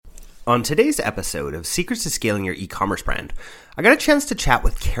On today's episode of Secrets to Scaling Your E-commerce Brand, I got a chance to chat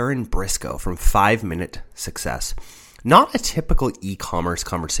with Karen Briscoe from 5 Minute Success. Not a typical e-commerce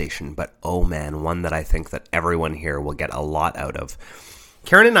conversation, but oh man, one that I think that everyone here will get a lot out of.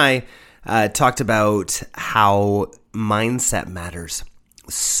 Karen and I talked about how mindset matters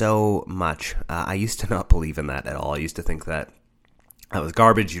so much. I used to not believe in that at all. I used to think that was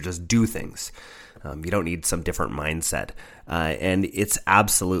garbage. You just do things. You don't need some different mindset. And it's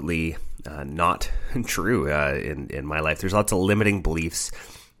absolutely not true in my life. There's lots of limiting beliefs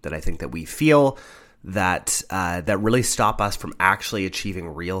that I think that we feel that really stop us from actually achieving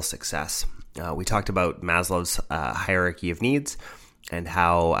real success. We talked about Maslow's hierarchy of needs and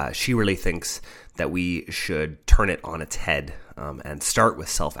how she really thinks that we should turn it on its head and start with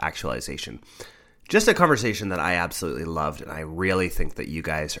self-actualization. Just a conversation that I absolutely loved, and I really think that you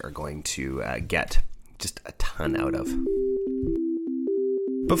guys are going to get just a ton out of.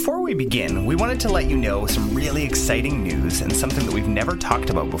 Before we begin, we wanted to let you know some really exciting news and something that we've never talked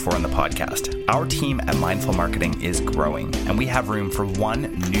about before on the podcast. Our team at Mindful Marketing is growing, and we have room for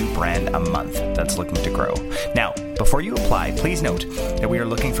one new brand a month that's looking to grow. Now, before you apply, please note that we are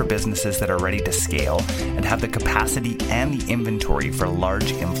looking for businesses that are ready to scale and have the capacity and the inventory for a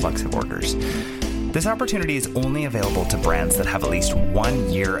large influx of orders. This opportunity is only available to brands that have at least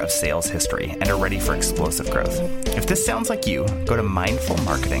 1 year of sales history and are ready for explosive growth. If this sounds like you, go to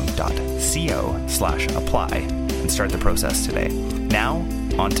mindfulmarketing.co/apply and start the process today. Now,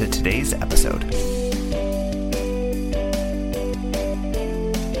 on to today's episode.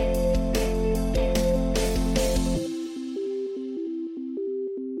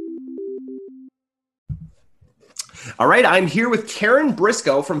 All right, I'm here with Karen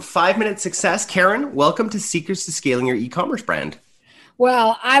Briscoe from 5 Minute Success. Karen, welcome to Secrets to Scaling Your E-commerce Brand.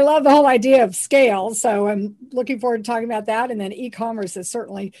 Well, I love the whole idea of scale, so I'm looking forward to talking about that. And then e-commerce is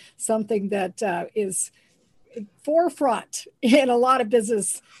certainly something that is forefront in a lot of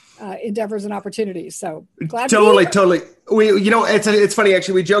business endeavors and opportunities. So glad totally. It's funny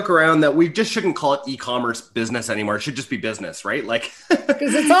actually. We joke around that we just shouldn't call it e-commerce business anymore. It should just be business, right? Like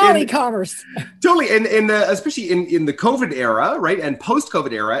because it's all e-commerce. Totally, and especially in the COVID era, right, and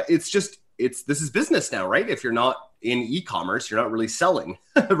post-COVID era, this is business now, right? If you're not in e-commerce, you're not really selling,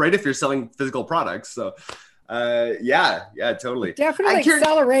 right? If you're selling physical products, so totally, definitely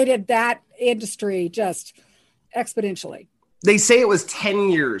accelerated that industry just exponentially. They say it was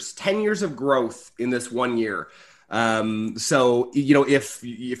 10 years of growth in this 1 year. So, if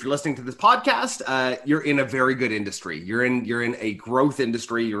you're listening to this podcast, you're in a very good industry. You're in a growth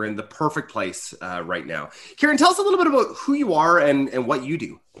industry. You're in the perfect place right now. Karen, tell us a little bit about who you are and what you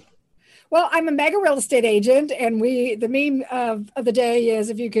do. Well, I'm a mega real estate agent, and the meme of the day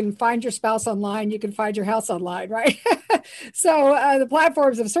is if you can find your spouse online, you can find your house online, right? So the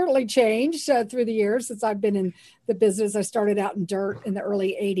platforms have certainly changed through the years since I've been in the business. I started out in dirt in the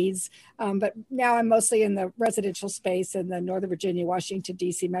early 80s, but now I'm mostly in the residential space in the Northern Virginia, Washington,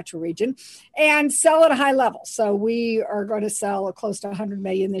 D.C. metro region and sell at a high level. So we are going to sell close to $100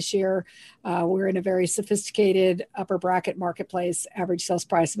 million this year. We're in a very sophisticated upper bracket marketplace, average sales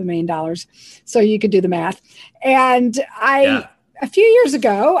price of $1 million. So you can do the math. And a few years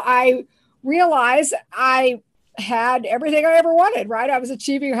ago, I realized I had everything I ever wanted, right? I was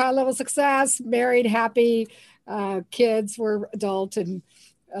achieving high level success, married, happy, kids were adult and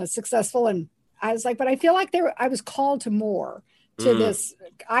successful. And I was like, but I feel like I was called to more, to this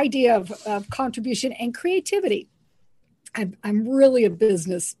idea of contribution and creativity. I'm really a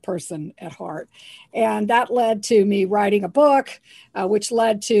business person at heart. And that led to me writing a book, which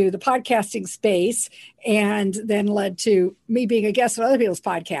led to the podcasting space, and then led to me being a guest on other people's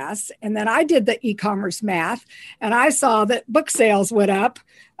podcasts. And then I did the e-commerce math, and I saw that book sales went up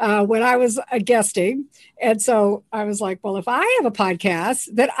when I was guesting. And so I was like, well, if I have a podcast,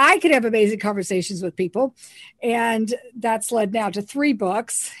 then I could have amazing conversations with people. And that's led now to 3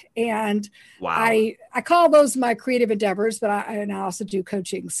 books. And wow. I call those my creative endeavors, but I also do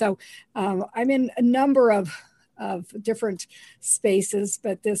coaching. So I'm in a number of different spaces,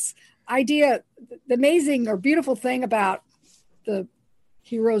 but this idea, the amazing or beautiful thing about the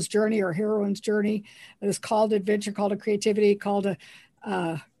hero's journey or heroine's journey, this call to adventure, call to creativity, call to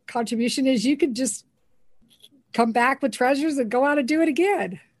contribution is you could just come back with treasures and go out and do it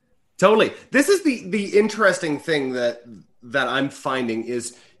again. Totally. This is the interesting thing that I'm finding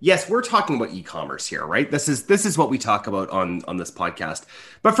is, yes, we're talking about e-commerce here, right? This is what we talk about on this podcast.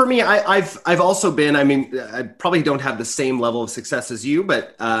 But for me, I've also been, I probably don't have the same level of success as you,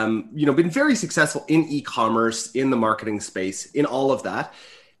 but been very successful in e-commerce, in the marketing space, in all of that,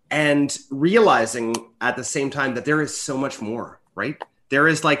 and realizing at the same time that there is so much more, right? There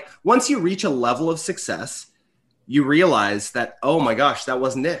is like, once you reach a level of success, you realize that, oh my gosh, that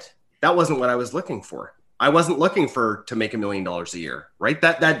wasn't it. That wasn't what I was looking for. I wasn't looking to make $1 million a year, right?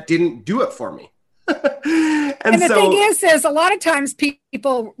 That didn't do it for me. And the thing is a lot of times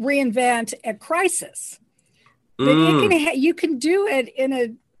people reinvent at crisis, but you can do it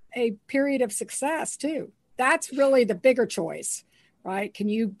in a period of success too. That's really the bigger choice, right? Can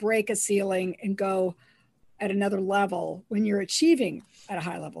you break a ceiling and go at another level when you're achieving at a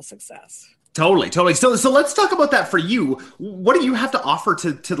high level success? Totally. So let's talk about that for you. What do you have to offer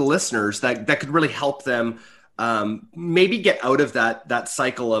to the listeners that could really help them maybe get out of that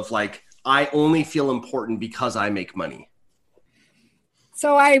cycle of like, I only feel important because I make money?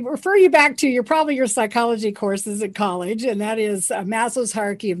 So I refer you back to your psychology courses in college, and that is Maslow's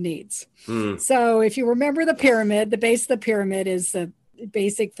hierarchy of needs. So if you remember the pyramid, the base of the pyramid is the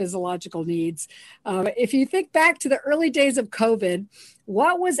basic physiological needs. If you think back to the early days of COVID,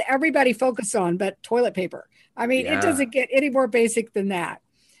 what was everybody focused on but toilet paper? I mean, It doesn't get any more basic than that.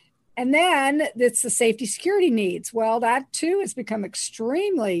 And then it's the safety security needs. Well, that too has become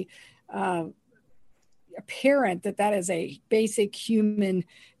extremely apparent that is a basic human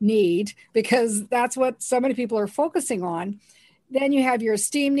need, because that's what so many people are focusing on. Then you have your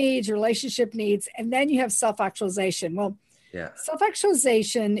esteem needs, your relationship needs, and then you have self-actualization. Well,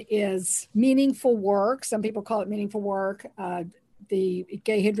 self-actualization is meaningful work. Some people call it meaningful work. The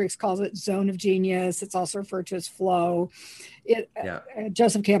Gay Hendricks calls it zone of genius. It's also referred to as flow.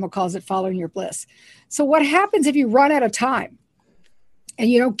 Joseph Campbell calls it following your bliss. So what happens if you run out of time and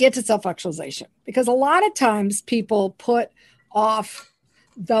you don't get to self-actualization? Because a lot of times people put off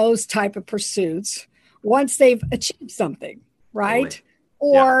those type of pursuits once they've achieved something, right?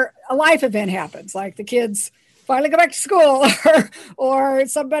 Totally. Or a life event happens, like the kids finally go back to school, or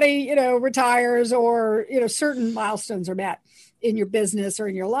somebody, retires, or, certain milestones are met in your business or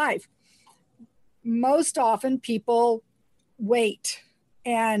in your life. Most often people wait.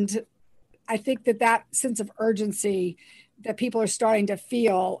 And I think that sense of urgency that people are starting to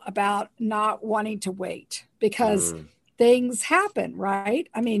feel about not wanting to wait, because things happen, right?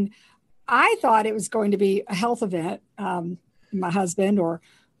 I mean, I thought it was going to be a health event, my husband, or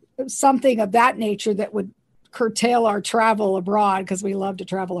something of that nature that would curtail our travel abroad, because we love to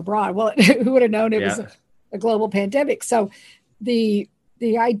travel abroad. Well, who would have known it was a global pandemic? So the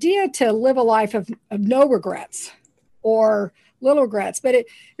idea to live a life of no regrets or little regrets, but it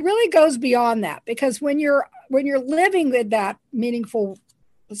really goes beyond that, because when you're living in that meaningful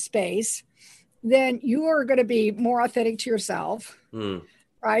space, then you are going to be more authentic to yourself.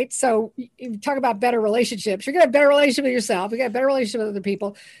 Right? So you talk about better relationships. You're going to have a better relationship with yourself. You got a better relationship with other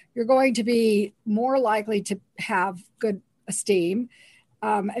people. You're going to be more likely to have good esteem.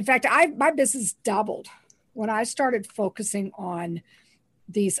 In fact, my business doubled when I started focusing on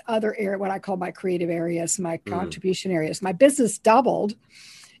these other areas, what I call my creative areas, my contribution areas. My business doubled.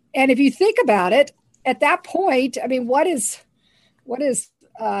 And if you think about it, at that point, I mean, what is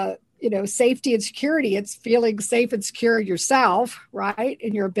safety and security? It's feeling safe and secure yourself, right?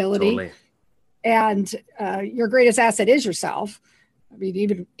 In your ability. Totally. And your greatest asset is yourself. I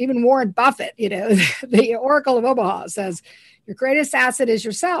mean, even Warren Buffett, the Oracle of Omaha, says your greatest asset is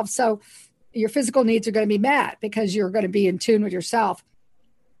yourself. So your physical needs are going to be met because you're going to be in tune with yourself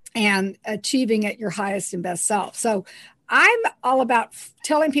and achieving at your highest and best self. So I'm all about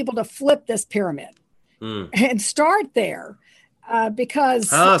telling people to flip this pyramid and start there. Because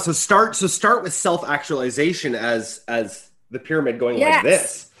so start with self-actualization as the pyramid going like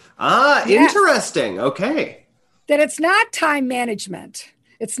this. Interesting. Okay. That it's not time management.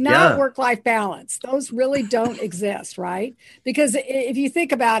 It's not work-life balance. Those really don't exist, right? Because if you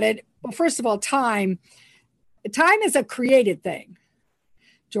think about it, well, first of all, time is a created thing,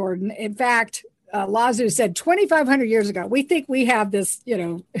 Jordan. In fact, Lao Tzu said 2,500 years ago, we think we have this,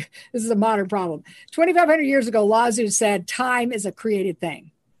 this is a modern problem. 2,500 years ago, Lao Tzu said time is a created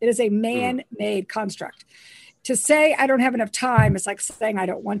thing. It is a man-made construct. To say I don't have enough time is like saying I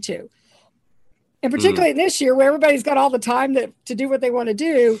don't want to. And particularly this year, where everybody's got all the time to do what they want to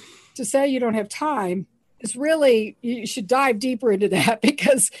do, to say you don't have time is really, you should dive deeper into that,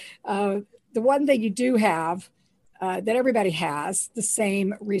 because the one thing you do have that everybody has, the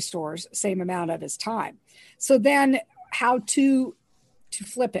same resource, same amount of, is time. So then how to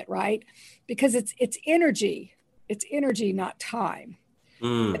flip it, right? Because it's energy. It's energy, not time. That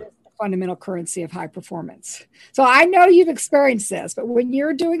is the fundamental currency of high performance. So I know you've experienced this, but when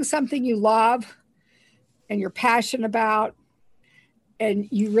you're doing something you love and you're passionate about, and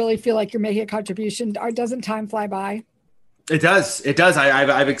you really feel like you're making a contribution, doesn't time fly by? It does.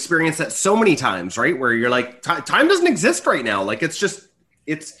 I've experienced that so many times, right? Where you're like, time doesn't exist right now. Like it's just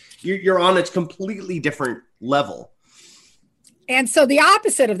you're on a completely different level. And so the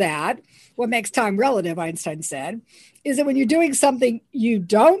opposite of that, what makes time relative, Einstein said, is that when you're doing something you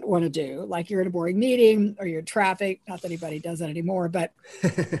don't want to do, like you're in a boring meeting or you're in traffic, not that anybody does that anymore, but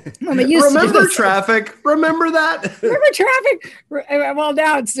remember traffic? Remember that? Remember traffic? Well,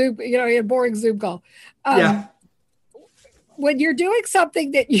 now it's Zoom, a boring Zoom call. Yeah. When you're doing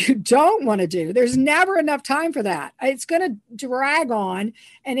something that you don't want to do, there's never enough time for that. It's going to drag on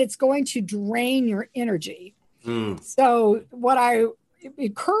and it's going to drain your energy. So what I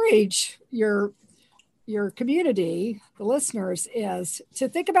encourage your community, the listeners, is to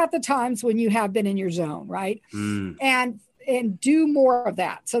think about the times when you have been in your zone, right? And do more of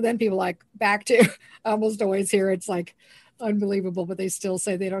that. So then people back to almost always hear it's like unbelievable, but they still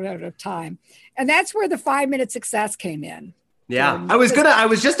say they don't have enough time. And that's where the 5-minute success came in. Yeah. I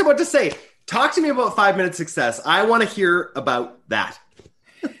was just about to say, talk to me about 5-minute success. I want to hear about that.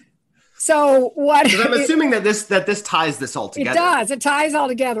 So I'm assuming that this ties this all together. It does. It ties all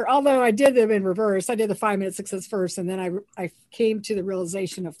together. Although I did them in reverse. I did the 5-minute success first, and then I came to the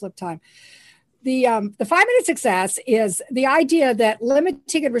realization of flip time. The 5-minute success is the idea that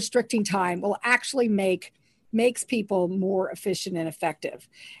limiting and restricting time will actually makes people more efficient and effective.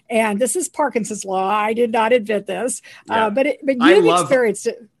 And this is Parkinson's law. I did not invent this, but you've experienced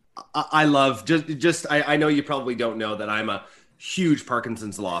it. I love I know you probably don't know that I'm a huge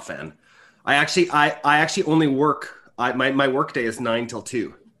Parkinson's law fan. I actually only work. My work day is 9 till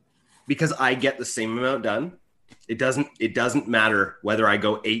 2 because I get the same amount done. It doesn't matter whether I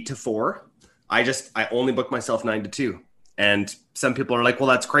go 8 to 4. I only book myself 9 to 2. And some people are like, well,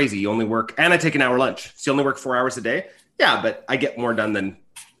 that's crazy. You only work, and I take an hour lunch. So you only work 4 hours a day. Yeah, but I get more done than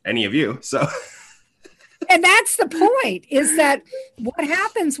any of you. So. And that's the point, is that what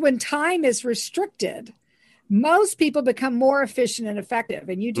happens when time is restricted, most people become more efficient and effective.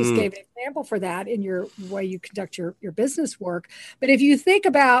 And you just gave an example for that in your way you conduct your business work. But if you think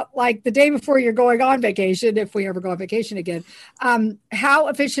about like the day before you're going on vacation, if we ever go on vacation again, how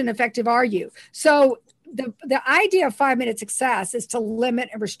efficient and effective are you? So the idea of 5-minute success is to limit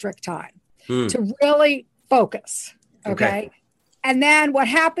and restrict time, to really focus. Okay. And then what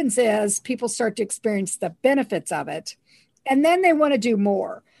happens is people start to experience the benefits of it. And then they want to do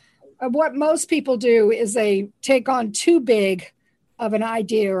more. What most people do is they take on too big of an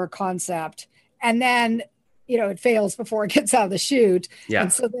idea or a concept, and then, it fails before it gets out of the chute. Yeah.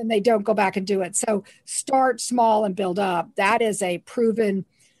 And so then they don't go back and do it. So start small and build up. That is a proven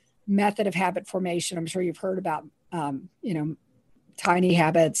method of habit formation. I'm sure you've heard about, tiny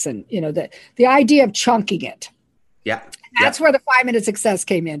habits and, the idea of chunking it. Yeah. That's where the 5-minute success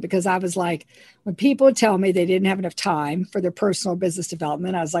came in, because I was like, when people would tell me they didn't have enough time for their personal business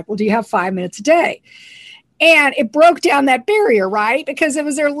development, I was like, well, do you have 5 minutes a day? And it broke down that barrier, right? Because it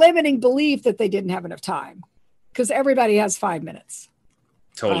was their limiting belief that they didn't have enough time, because everybody has 5 minutes.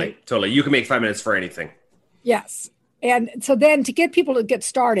 Totally. Right? Totally. You can make 5 minutes for anything. Yes. And so then to get people to get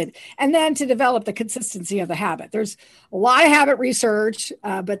started and then to develop the consistency of the habit. There's a lot of habit research,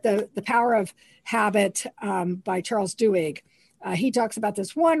 but the Power of Habit by Charles Duhigg, he talks about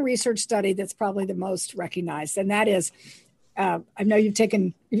this one research study that's probably the most recognized. And that is, I know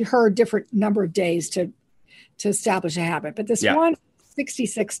you've heard different number of days to establish a habit, but this one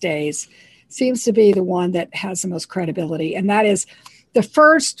 66 days seems to be the one that has the most credibility. And that is the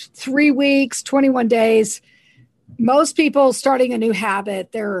first 3 weeks, 21 days. Most people starting a new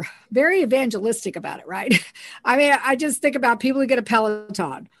habit, they're very evangelistic about it, right? I mean, I just think about people who get a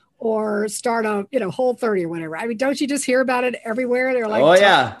Peloton or start a, Whole30 or whatever. I mean, don't you just hear about it everywhere? They're like, oh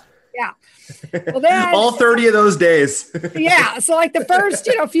yeah. Yeah. Well, then all 30 of those days. Yeah. So like the first,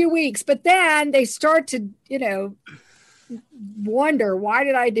 few weeks, but then they start to, wonder, why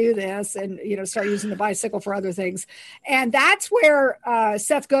did I do this? And, start using the bicycle for other things. And that's where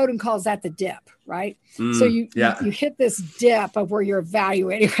Seth Godin calls that the dip, right? So you hit this dip of where you're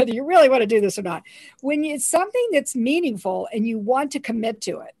evaluating whether you really want to do this or not. When it's something that's meaningful and you want to commit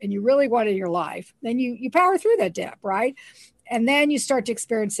to it and you really want it in your life, then you power through that dip, right? And then you start to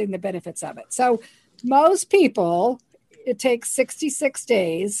experiencing the benefits of it. So most people, it takes 66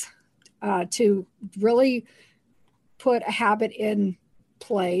 days to really put a habit in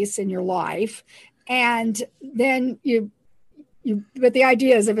place in your life. And then but the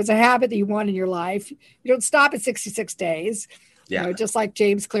idea is, if it's a habit that you want in your life, you don't stop at 66 days. Yeah. Just like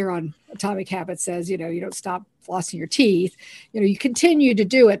James Clear on Atomic Habits says, you don't stop flossing your teeth. You continue to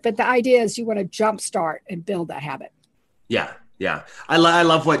do it. But the idea is you want to jumpstart and build that habit. Yeah. Yeah. I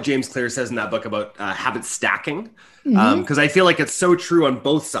love what James Clear says in that book about habit stacking, because I feel like it's so true on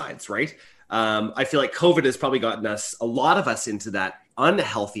both sides, right? I feel like COVID has probably gotten a lot of us into that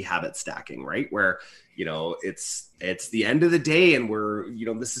unhealthy habit stacking, right? Where, it's the end of the day and we're,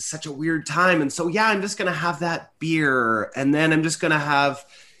 this is such a weird time. And so, yeah, I'm just going to have that beer and then I'm just going to have,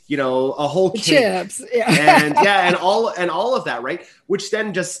 a whole cake chips. and all of that, right? Which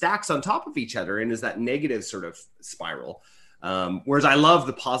then just stacks on top of each other and is that negative sort of spiral. Whereas I love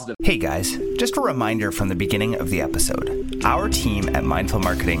the positive. Hey guys, just a reminder from the beginning of the episode. Our team at Mindful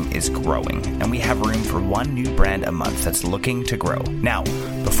Marketing is growing, and we have room for one new brand a month that's looking to grow. Now,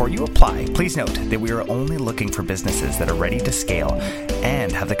 before you apply, please note that we are only looking for businesses that are ready to scale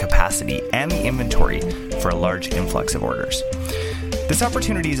and have the capacity and the inventory for a large influx of orders. This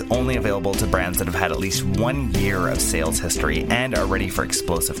opportunity is only available to brands that have had at least 1 year of sales history and are ready for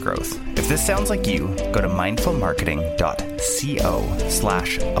explosive growth. If this sounds like you, go to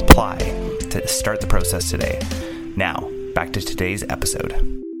mindfulmarketing.co/apply to start the process today. Now, back to today's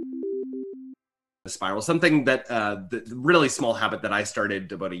episode. Spiral, something that the really small habit that I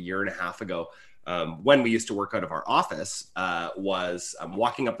started about a year and a half ago when we used to work out of our office was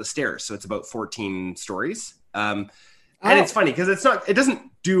walking up the stairs. So it's about 14 stories. And it's funny because it doesn't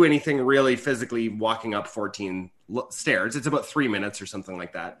do anything really physically walking up 14 stairs. It's about 3 minutes or something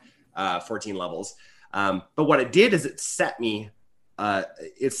like that, 14 levels. But what it did is it set me on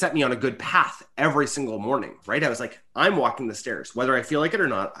a good path every single morning, right? I was like, I'm walking the stairs, whether I feel like it or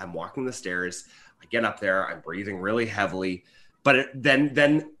not, I'm walking the stairs. I get up there, I'm breathing really heavily, but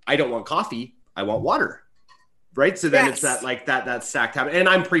then I don't want coffee. I want water, right? So then it's that stacked habit. And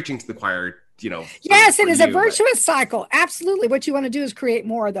I'm preaching to the choir. Yes, it is a virtuous cycle. Absolutely. What you want to do is create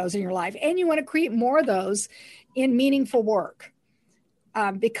more of those in your life. And you want to create more of those in meaningful work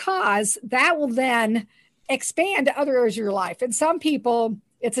because that will then expand to other areas of your life. And some people,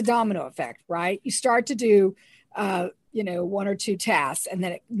 it's a domino effect, right? You start to do, 1 or 2 tasks and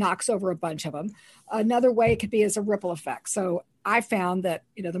then it knocks over a bunch of them. Another way it could be as a ripple effect. So I found that,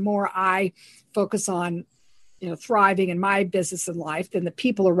 the more I focus on thriving in my business and life, then the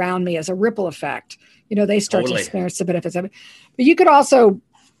people around me as a ripple effect, they start to experience the benefits of it. But you could also,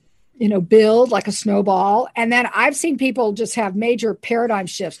 build like a snowball. And then I've seen people just have major paradigm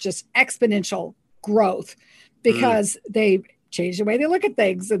shifts, just exponential growth because they change the way they look at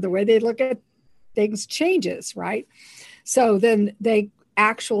things and the way they look at things changes, right? So then they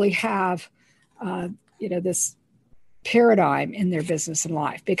actually have, this paradigm in their business and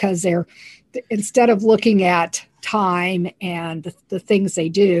life because they're, instead of looking at time and the things they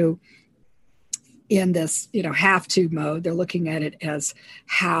do in this, have to mode, they're looking at it as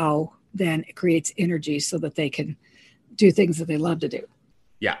how then it creates energy so that they can do things that they love to do.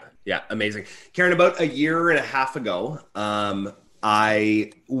 Yeah. Amazing. Karen, about a year and a half ago,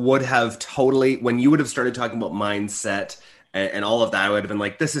 I would have totally, when you would have started talking about mindset and all of that, I would have been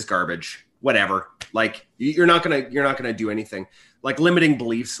like, this is garbage, whatever. Like you're not going to do anything. Like limiting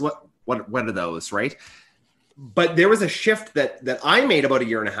beliefs. What are those, right? But there was a shift that I made about a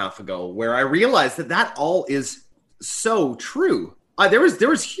year and a half ago where I realized that all is so true. There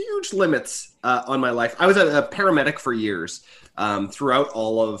was huge limits on my life. I was a paramedic for years. Throughout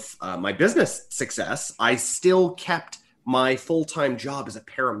all of my business success, I still kept my full-time job as a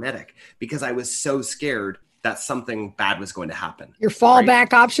paramedic because I was so scared that something bad was going to happen. Your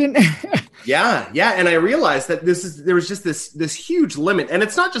fallback option. Yeah. And I realized that there was just this huge limit. And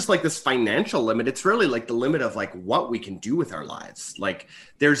it's not just like this financial limit. It's really like the limit of like what we can do with our lives. Like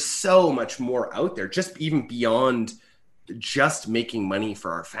there's so much more out there, just even beyond just making money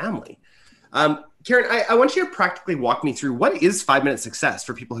for our family. Karen, I want you to practically walk me through what is 5-minute success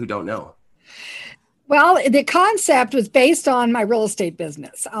for people who don't know. Well, the concept was based on my real estate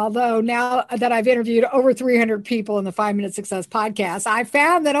business. Although now that I've interviewed over 300 people in the 5-Minute Success podcast, I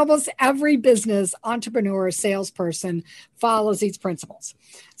found that almost every business entrepreneur, salesperson follows these principles.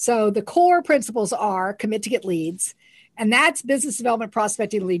 So the core principles are commit to get leads, and that's business development,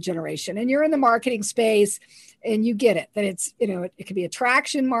 prospecting, lead generation. And you're in the marketing space and you get it, that it's, it could be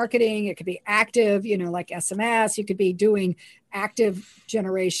attraction marketing. It could be active, like SMS. You could be doing active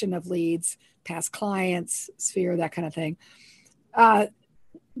generation of leads, past clients, sphere, that kind of thing.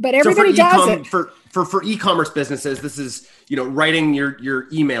 But everybody does it. For e-commerce businesses, this is, writing your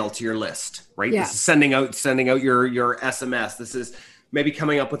email to your list, right? Yeah. This is sending out your SMS. This is maybe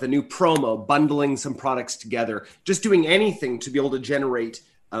coming up with a new promo, bundling some products together, just doing anything to be able to generate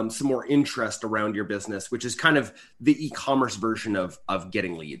some more interest around your business, which is kind of the e-commerce version of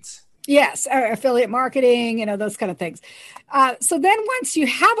getting leads. Yes, affiliate marketing, those kind of things. So then once you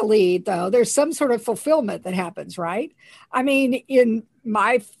have a lead, though, there's some sort of fulfillment that happens, right? I mean, in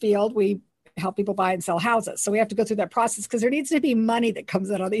my field, we help people buy and sell houses. So we have to go through that process because there needs to be money that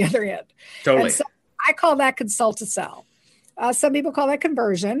comes out on the other end. Totally. And so I call that consult to sell. Some people call that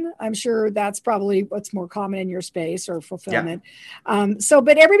conversion. I'm sure that's probably what's more common in your space, or fulfillment. Yeah.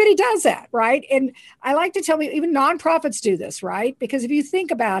 But everybody does that, right? And I like to tell me, even nonprofits do this, right? Because if you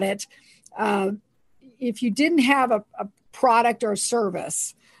think about it, if you didn't have a product or a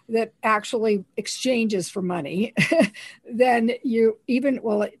service that actually exchanges for money, then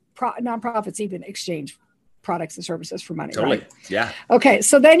nonprofits even exchange products and services for money. Totally. Right? Yeah. Okay.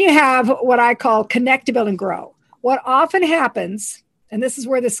 So then you have what I call connect, to build, and grow. What often happens, and this is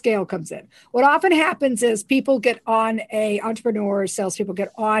where the scale comes in. What often happens is people get on entrepreneurs, salespeople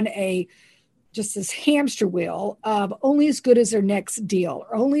get on just this hamster wheel of only as good as their next deal,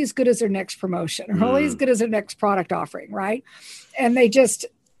 or only as good as their next promotion, or only as good as their next product offering, right? And they just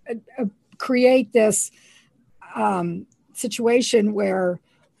create this situation where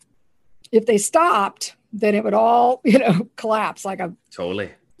if they stopped, then it would all, collapse like a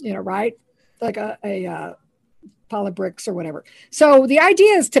totally, right? Like a pile of bricks or whatever. So the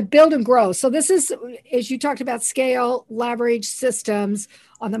idea is to build and grow. So this is, as you talked about, scale, leverage, systems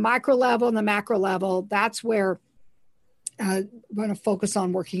on the micro level and the macro level. That's where we're going to focus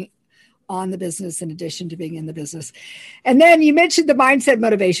on working on the business in addition to being in the business. And then you mentioned the mindset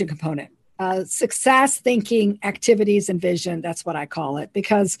motivation component. Success thinking, activities, and vision. That's what I call it,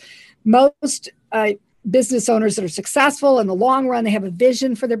 because most business owners that are successful in the long run, they have a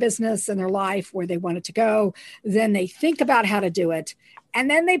vision for their business and their life, where they want it to go. Then they think about how to do it. And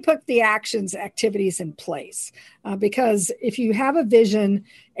then they put the activities in place. Because if you have a vision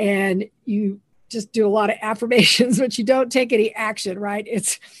and you just do a lot of affirmations, but you don't take any action, right?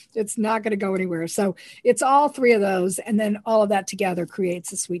 It's not going to go anywhere. So it's all three of those. And then all of that together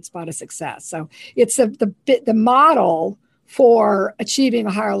creates a sweet spot of success. So it's the model for achieving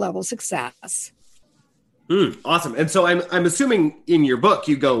a higher level of success. Awesome. And so I'm assuming in your book,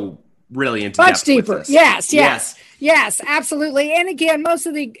 you go really into much deeper. With this. Yes, absolutely. And again, most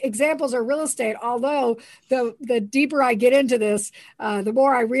of the examples are real estate, although the deeper I get into this, the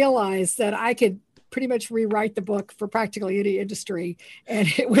more I realize that I could pretty much rewrite the book for practically any industry, and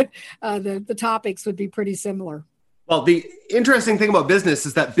it would the topics would be pretty similar. Well, the interesting thing about business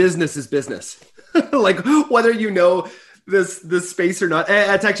is that business is business. Like whether this space or not.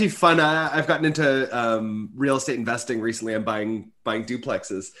 It's actually fun. I've gotten into real estate investing recently. I'm buying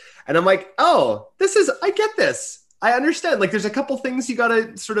duplexes, and I'm like, I get this. I understand. Like, there's a couple things you got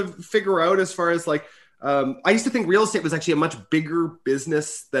to sort of figure out as far as like, I used to think real estate was actually a much bigger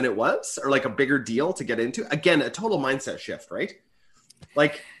business than it was, or like a bigger deal to get into. Again, a total mindset shift, right?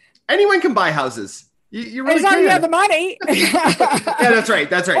 Like anyone can buy houses. You really as long as you have the money. Yeah, that's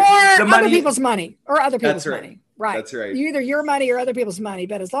right. Or other people's money. Money. Right. That's right. Either your money or other people's money.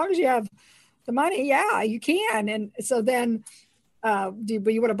 But as long as you have the money, yeah, you can. And so then but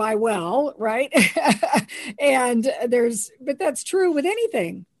you want to buy well, right? But that's true with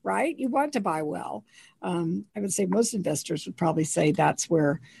anything, right? You want to buy well. I would say most investors would probably say that's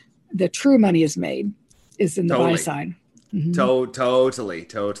where the true money is made, is in the buy side. Mm-hmm.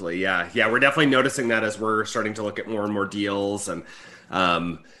 Totally. Yeah. We're definitely noticing that as we're starting to look at more and more deals, and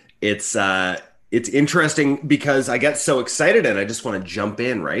it's interesting because I get so excited and I just want to jump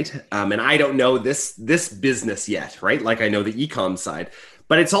in, right? And I don't know this business yet, right? Like I know the e-com side,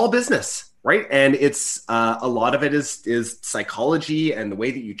 but it's all business, right? And it's a lot of it is psychology and the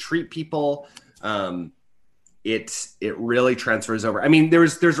way that you treat people. It really transfers over. I mean,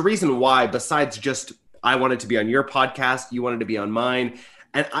 there's a reason why, besides just I wanted to be on your podcast, you wanted to be on mine.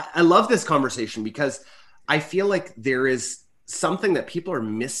 And I love this conversation because I feel like there is something that people are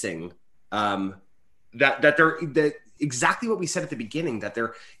missing, that exactly what we said at the beginning, that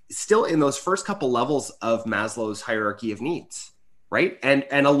they're still in those first couple levels of Maslow's hierarchy of needs, right? And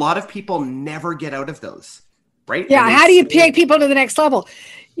a lot of people never get out of those, right? Yeah. How do you take people to the next level?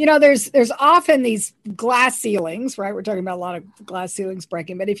 There's often these glass ceilings, right? We're talking about a lot of glass ceilings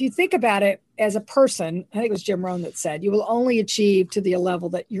breaking. But if you think about it as a person, I think it was Jim Rohn that said, you will only achieve to the level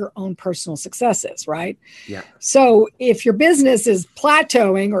that your own personal success is, right? Yeah. So if your business is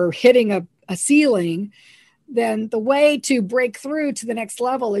plateauing or hitting a ceiling, then the way to break through to the next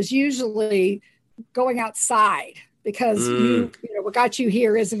level is usually going outside, because what got you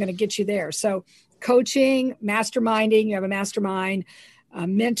here isn't going to get you there. So coaching, masterminding, you have a mastermind,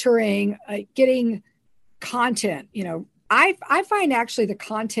 mentoring, getting content. I find actually the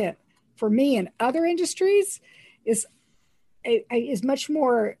content for me in other industries is much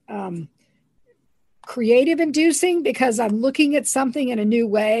more creative inducing because I'm looking at something in a new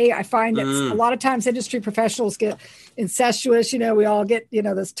way. I find that a lot of times industry professionals get incestuous. We all get,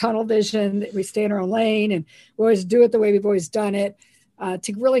 this tunnel vision. We stay in our own lane and we always do it the way we've always done it,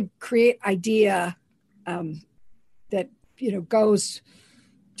 to really create idea that, goes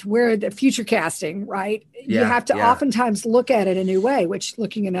to where the future casting, right? You have to oftentimes look at it a new way, which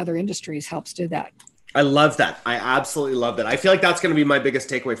looking in other industries helps do that. I love that. I absolutely love that. I feel like that's going to be my biggest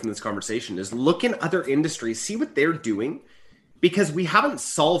takeaway from this conversation is look in other industries, see what they're doing, because we haven't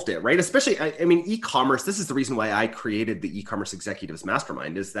solved it, right? Especially, e-commerce. This is the reason why I created the e-commerce executives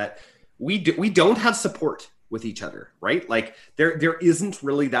mastermind is that we don't have support with each other, right? Like there isn't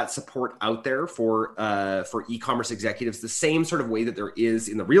really that support out there for e-commerce executives the same sort of way that there is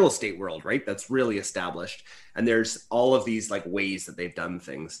in the real estate world, right? That's really established. And there's all of these like ways that they've done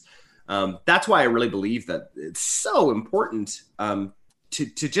things. That's why I really believe that it's so important to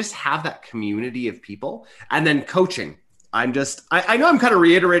just have that community of people and then coaching. I know I'm kind of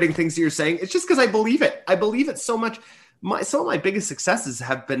reiterating things that you're saying. It's just because I believe it. I believe it so much. Some of my biggest successes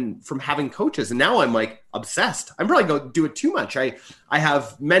have been from having coaches. And now I'm like obsessed. I'm probably going to do it too much. I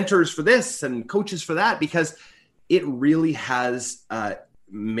have mentors for this and coaches for that because it really has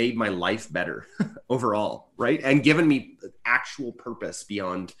made my life better overall, right? And given me actual purpose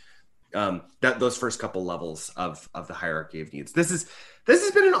beyond those first couple levels of the hierarchy of needs. This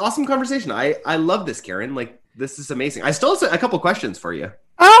has been an awesome conversation. I love this, Karen. Like, this is amazing. I still have a couple questions for you.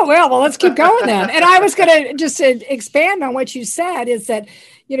 Oh, well, let's keep going then. And I was going to just expand on what you said is that,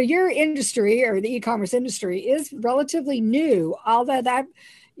 your industry or the e-commerce industry is relatively new. Although that,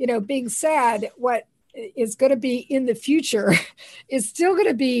 being said, what is going to be in the future is still going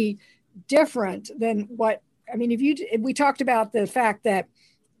to be different than we talked about the fact that,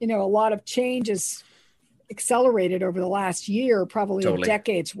 a lot of change is accelerated over the last year, probably a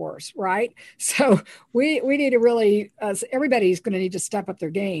decade's worth, right? So we need to really, everybody's going to need to step up their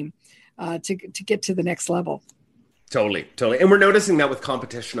game to get to the next level. Totally. And we're noticing that with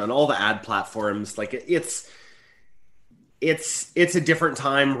competition on all the ad platforms. Like it's a different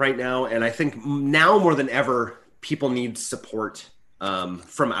time right now. And I think now more than ever, people need support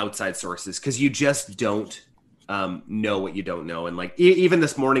from outside sources because you just don't know what you don't know. And like, even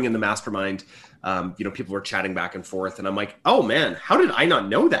this morning in the mastermind, people were chatting back and forth and I'm like, oh man, how did I not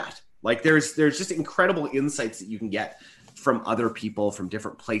know that? Like there's just incredible insights that you can get from other people from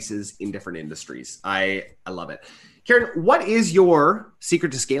different places in different industries. I love it. Karen, what is your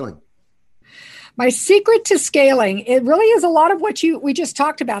secret to scaling? My secret to scaling, it really is a lot of what we just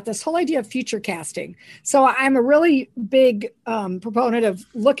talked about, this whole idea of future casting. So I'm a really big proponent of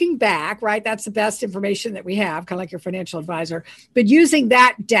looking back, right? That's the best information that we have, kind of like your financial advisor. But using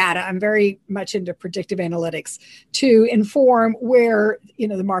that data, I'm very much into predictive analytics to inform where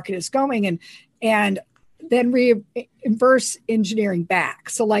the market is going and then reverse engineering back.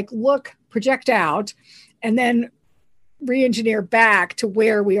 So like project out, and then re-engineer back to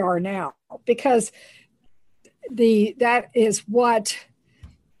where we are now. Because that is what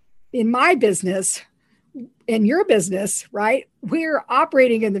in my business, in your business, right? We're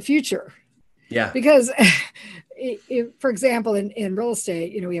operating in the future. Yeah. Because for example, in real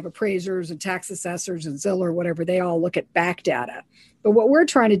estate, we have appraisers and tax assessors and Zillow, whatever, they all look at back data. But what we're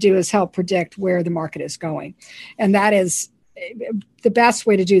trying to do is help predict where the market is going. And that is the best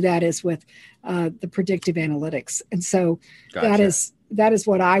way to do that is with the predictive analytics. And so that is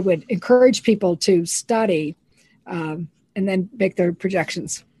what I would encourage people to study and then make their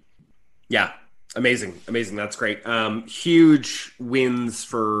projections. Yeah. Amazing. That's great. Huge wins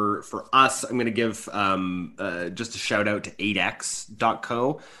for us. I'm going to give just a shout out to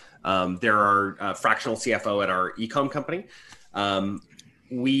 8x.co. They're our fractional CFO at our e-com company.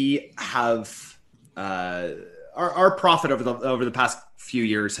 We have our profit over the past few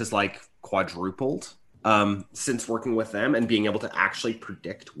years has like quadrupled since working with them and being able to actually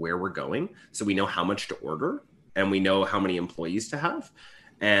predict where we're going. So we know how much to order and we know how many employees to have.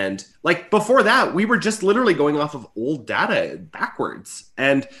 And like before that, we were just literally going off of old data backwards.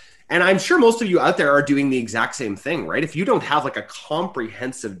 And I'm sure most of you out there are doing the exact same thing, right? If you don't have like a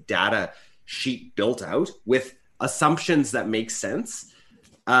comprehensive data sheet built out with assumptions that make sense,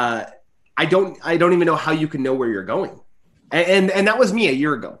 I don't even know how you can know where you're going. And that was me a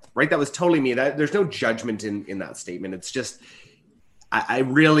year ago, right? That was totally me. There's no judgment in that statement. It's just, I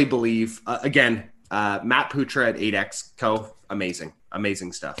really believe, Matt Putra at 8X Co.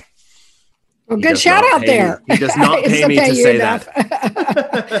 Amazing stuff. Well, good shout out there. He does not pay me to say that.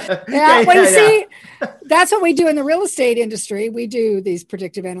 See, that's what we do in the real estate industry. We do these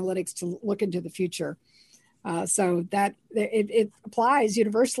predictive analytics to look into the future. So that it applies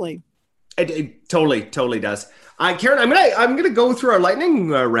universally. It totally does. Karen, I'm gonna go through our lightning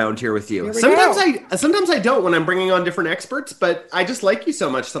round here with you. Here we Sometimes I don't when I'm bringing on different experts, but I just like you so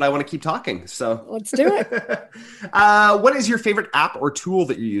much that I want to keep talking. So Let's do it. What is your favorite app or tool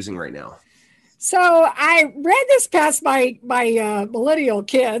that you're using right now? So I read this past my millennial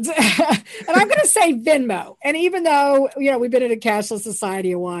kids, and I'm going to say Venmo. And even though, we've been in a cashless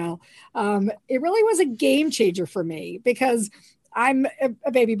society a while, it really was a game changer for me because I'm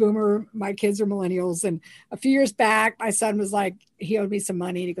a baby boomer. My kids are millennials. And a few years back, my son was like, he owed me some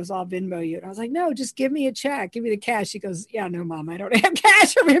money. And he goes, I'll Venmo you. And I was like, no, just give me a check. Give me the cash. He goes, yeah, no, Mom, I don't have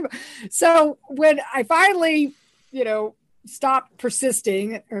cash. So when I finally, stopped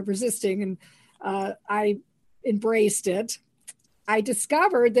persisting or resisting and I embraced it, I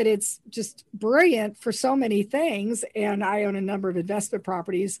discovered that it's just brilliant for so many things. And I own a number of investment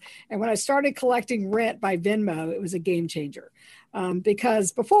properties. And when I started collecting rent by Venmo, it was a game changer.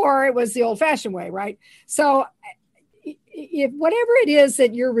 Because before it was the old fashioned way, right? So if whatever it is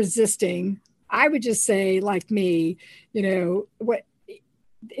that you're resisting, I would just say, like me,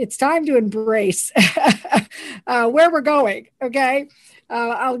 it's time to embrace where we're going. Okay.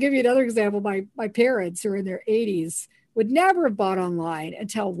 I'll give you another example. My parents, who are in their 80s, would never have bought online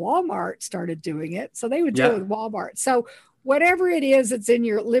until Walmart started doing it. So they would do it with Walmart. So whatever it is that's in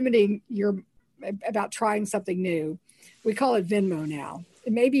your limiting your about trying something new, we call it Venmo now.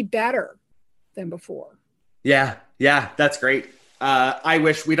 It may be better than before. Yeah, that's great. I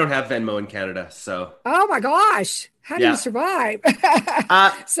wish we don't have Venmo in Canada. So. Oh my gosh. How do you survive?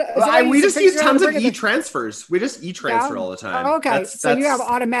 We just use tons of e-transfers. We just e-transfer all the time. Oh, okay. So you have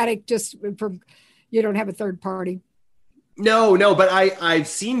automatic you don't have a third party. No, but I've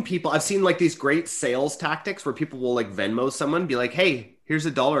seen like these great sales tactics where people will like Venmo someone, be like, hey, here's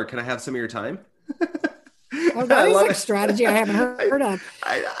 $1. Can I have some of your time? Oh, that is a strategy I haven't heard of.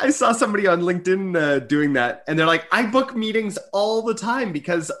 I saw somebody on LinkedIn doing that, and they're like, I book meetings all the time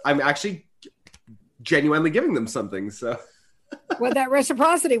because I'm actually genuinely giving them something. So, well, that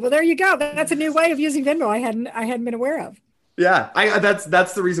reciprocity. Well, there you go. That's a new way of using Venmo I hadn't been aware of. Yeah,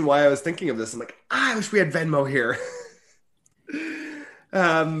 that's the reason why I was thinking of this. I'm like, I wish we had Venmo here.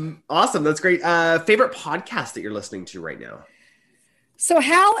 Awesome, that's great. Favorite podcast that you're listening to right now? So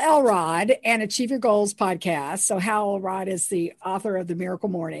Hal Elrod and Achieve Your Goals podcast. So Hal Elrod is the author of The Miracle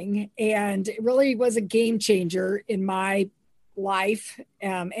Morning, and it really was a game changer in my life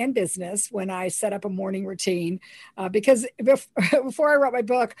and business when I set up a morning routine. Because before I wrote my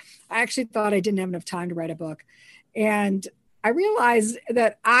book, I actually thought I didn't have enough time to write a book. And I realized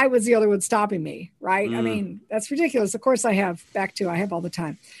that I was the other one stopping me, right? I mean, that's ridiculous. Of course I have all the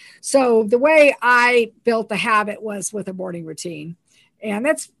time. So the way I built the habit was with a morning routine. And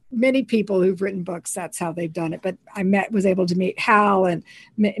that's many people who've written books. That's how they've done it. But I was able to meet Hal and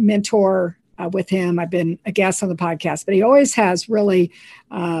mentor with him. I've been a guest on the podcast, but he always has really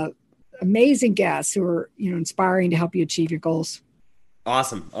amazing guests who are, inspiring to help you achieve your goals.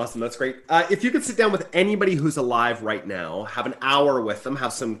 Awesome. That's great. If you could sit down with anybody who's alive right now, have an hour with them,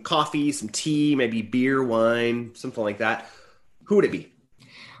 have some coffee, some tea, maybe beer, wine, something like that, who would it be?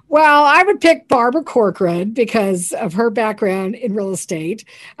 Well, I would pick Barbara Corcoran because of her background in real estate.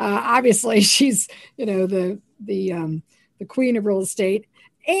 Obviously, she's the queen of real estate,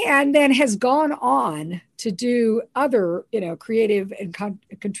 and then has gone on to do other creative and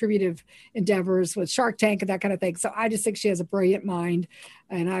contributive endeavors with Shark Tank and that kind of thing. So I just think she has a brilliant mind,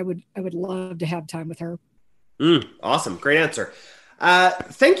 and I would love to have time with her. Awesome, great answer.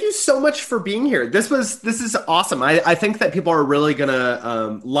 Thank you so much for being here. This is awesome. I think that people are really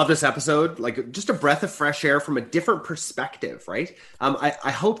gonna love this episode. Like just a breath of fresh air from a different perspective, right? I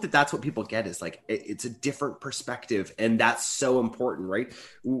hope that that's what people get is like it's a different perspective, and that's so important, right?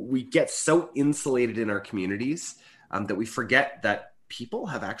 We get so insulated in our communities that we forget that people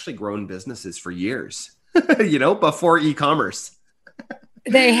have actually grown businesses for years, before e-commerce.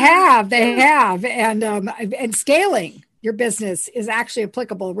 They have, and scaling your business is actually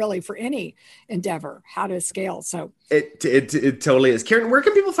applicable really for any endeavor, how to scale. So it totally is. Karen, where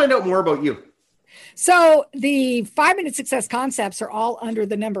can people find out more about you? So the 5-minute success concepts are all under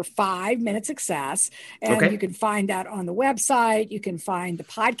the number 5-minute success. And you can find that on the website. You can find the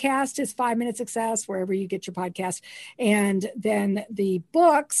podcast is 5-minute success, wherever you get your podcast. And then the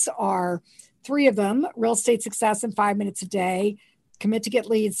books are 3 of them: Real Estate Success in 5 Minutes a Day, Commit to Get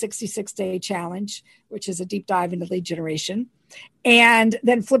Leads 66-Day Challenge, which is a deep dive into lead generation, and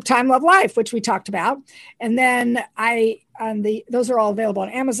then Flip Time, Love Life, which we talked about. And then those are all available on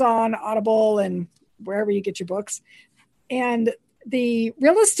Amazon, Audible, and wherever you get your books. And the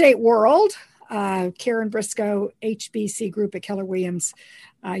real estate world, Karen Briscoe, HBC Group at Keller Williams,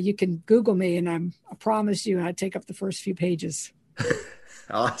 you can Google me, and I promise you I take up the first few pages.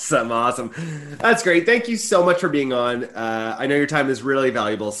 Awesome. That's great. Thank you so much for being on. I know your time is really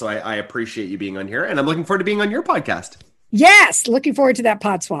valuable, so I appreciate you being on here, and I'm looking forward to being on your podcast. Yes, looking forward to that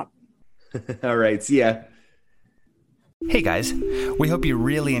pod swap. All right, see ya. Hey guys, we hope you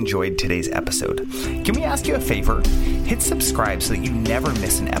really enjoyed today's episode. Can we ask you a favor? Hit subscribe so that you never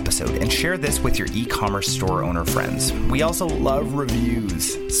miss an episode, and share this with your e-commerce store owner friends. We also love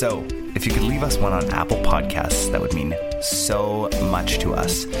reviews, so if you could leave us one on Apple Podcasts, that would mean so much to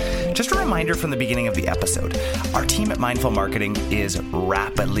us. Just a reminder from the beginning of the episode, our team at Mindful Marketing is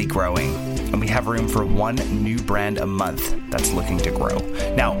rapidly growing, and we have room for one new brand a month that's looking to grow.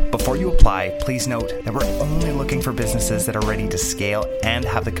 Now, before you apply, please note that we're only looking for businesses that are ready to scale and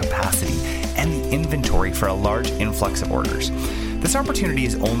have the capacity and the inventory for a large influx of orders. This opportunity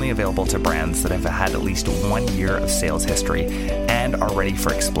is only available to brands that have had at least 1 year of sales history and are ready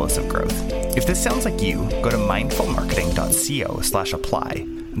for explosive growth. If this sounds like you, go to mindfulmarketing.co/apply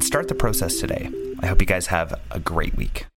and start the process today. I hope you guys have a great week.